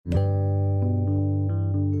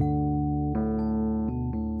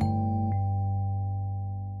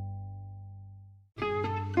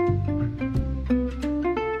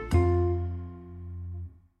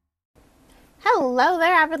Hello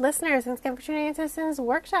there, avid listeners. Thanks again for tuning into Citizens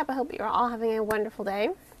Workshop. I hope you're all having a wonderful day.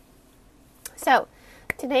 So,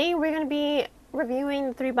 today we're going to be reviewing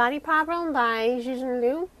The Three Body Problem by Cixin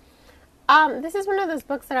Liu. This is one of those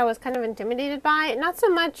books that I was kind of intimidated by. Not so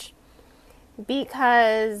much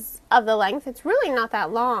because of the length. It's really not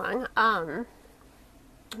that long.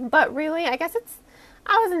 But really, I guess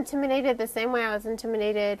I was intimidated the same way I was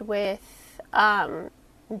intimidated with Dune.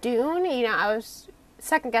 You know, I was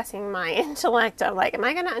second-guessing my intellect of, like, am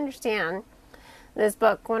I going to understand this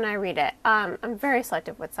book when I read it? I'm very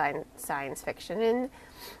selective with science fiction, and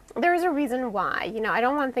there's a reason why. You know, I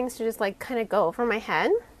don't want things to just, like, kind of go over my head,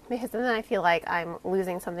 because then I feel like I'm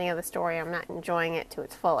losing something of the story. I'm not enjoying it to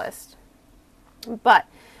its fullest. But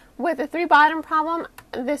with The Three Body Problem,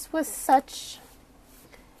 this was such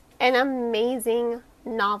an amazing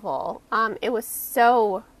novel. It was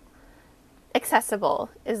so accessible,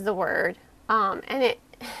 is the word. And it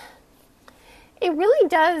really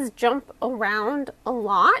does jump around a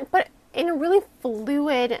lot, but in a really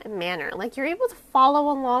fluid manner. Like, you're able to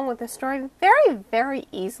follow along with the story very, very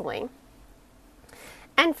easily.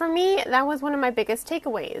 And for me, that was one of my biggest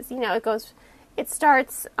takeaways. You know, it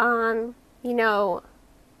starts, you know,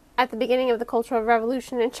 at the beginning of the Cultural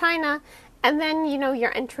Revolution in China, and then, you know,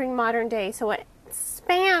 you're entering modern day. So it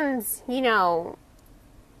spans, you know,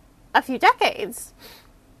 a few decades.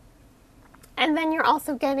 And then you're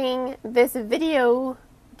also getting this video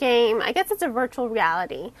game. I guess it's a virtual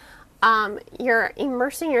reality. You're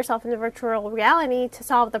immersing yourself in the virtual reality to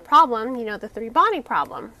solve the problem, you know, the three body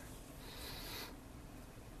problem.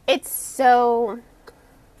 It's so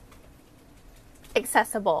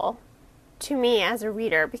accessible to me as a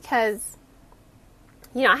reader because,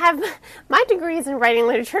 you know, I have my degrees in writing,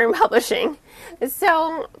 literature, and publishing.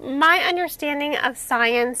 So my understanding of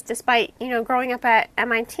science, despite, you know, growing up at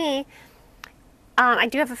MIT, I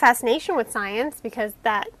do have a fascination with science because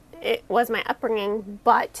it was my upbringing,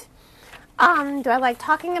 but do I like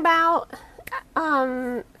talking about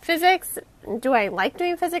physics? Do I like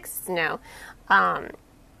doing physics? No.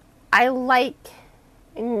 I like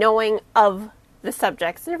knowing of the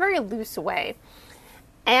subjects in a very loose way.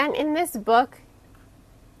 And in this book,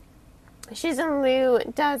 Cixin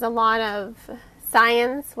Liu does a lot of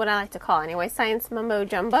science, what I like to call anyway, science mumbo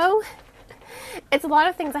jumbo. It's a lot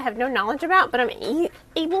of things I have no knowledge about, but I'm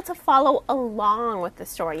able to follow along with the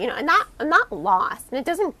story. You know, I'm not lost, and it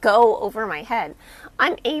doesn't go over my head.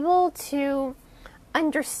 I'm able to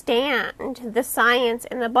understand the science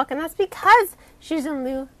in the book, and that's because Cixin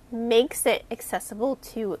Liu makes it accessible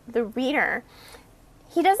to the reader.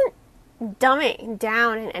 He doesn't dumb it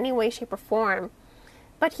down in any way, shape, or form,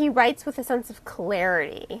 but he writes with a sense of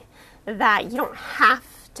clarity that you don't have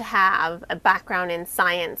to have a background in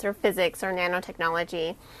science or physics or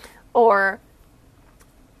nanotechnology or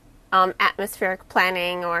atmospheric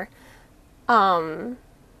planning or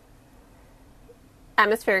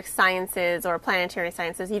atmospheric sciences or planetary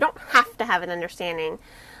sciences. You don't have to have an understanding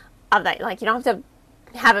of that. Like, you don't have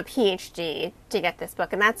to have a PhD to get this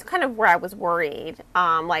book. And that's kind of where I was worried.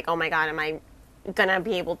 Like, oh my God, am I gonna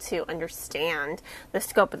be able to understand the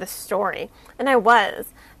scope of the story? And I was.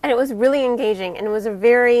 And it was really engaging, and it was a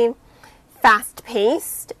very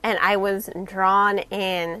fast-paced, and I was drawn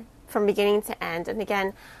in from beginning to end. And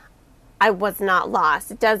again, I was not lost.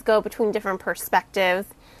 It does go between different perspectives.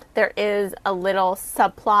 There is a little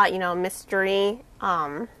subplot, you know, mystery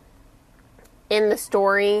in the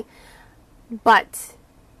story, but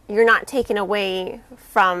you're not taken away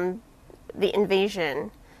from the invasion,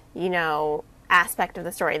 you know, aspect of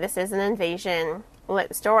the story. This is an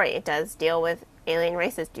invasion-lit story. It does deal with alien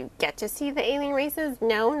races. Do you get to see the alien races?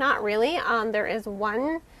 No, not really. There is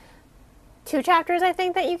 2 chapters, I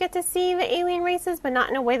think, that you get to see the alien races, but not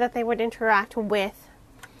in a way that they would interact with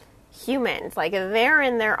humans. Like, they're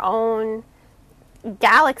in their own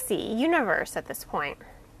galaxy, universe at this point.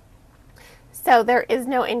 So there is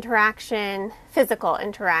no interaction, physical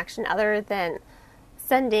interaction, other than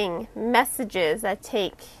sending messages that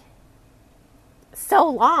take so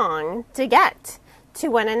long to get to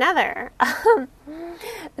one another.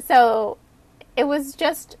 So it was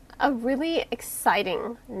just a really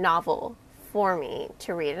exciting novel for me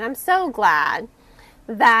to read. And I'm so glad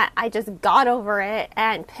that I just got over it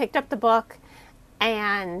and picked up the book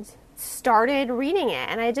and started reading it.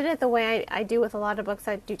 And I did it the way I do with a lot of books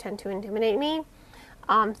that do tend to intimidate me.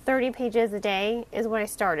 30 pages a day is what I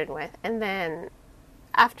started with. And then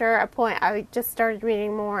after a point, I just started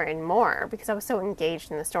reading more and more because I was so engaged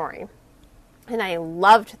in the story. And I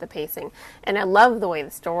loved the pacing, and I love the way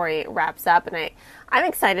the story wraps up, and I'm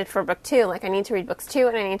excited for book 2. Like, I need to read books 2,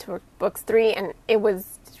 and I need to read books 3, and it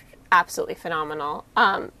was absolutely phenomenal.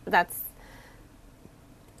 That's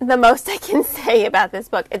the most I can say about this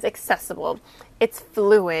book. It's accessible. It's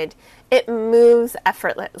fluid. It moves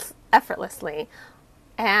effortlessly.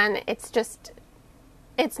 And it's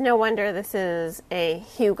no wonder this is a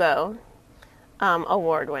Hugo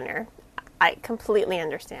award winner. I completely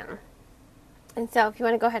understand. And so if you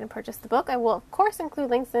want to go ahead and purchase the book, I will, of course, include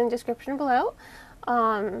links in the description below,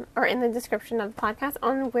 or in the description of the podcast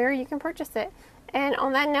on where you can purchase it. And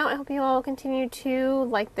on that note, I hope you all continue to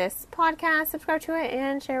like this podcast, subscribe to it,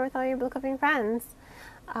 and share with all your book loving friends.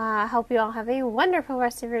 I hope you all have a wonderful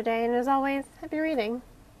rest of your day, and as always, happy reading.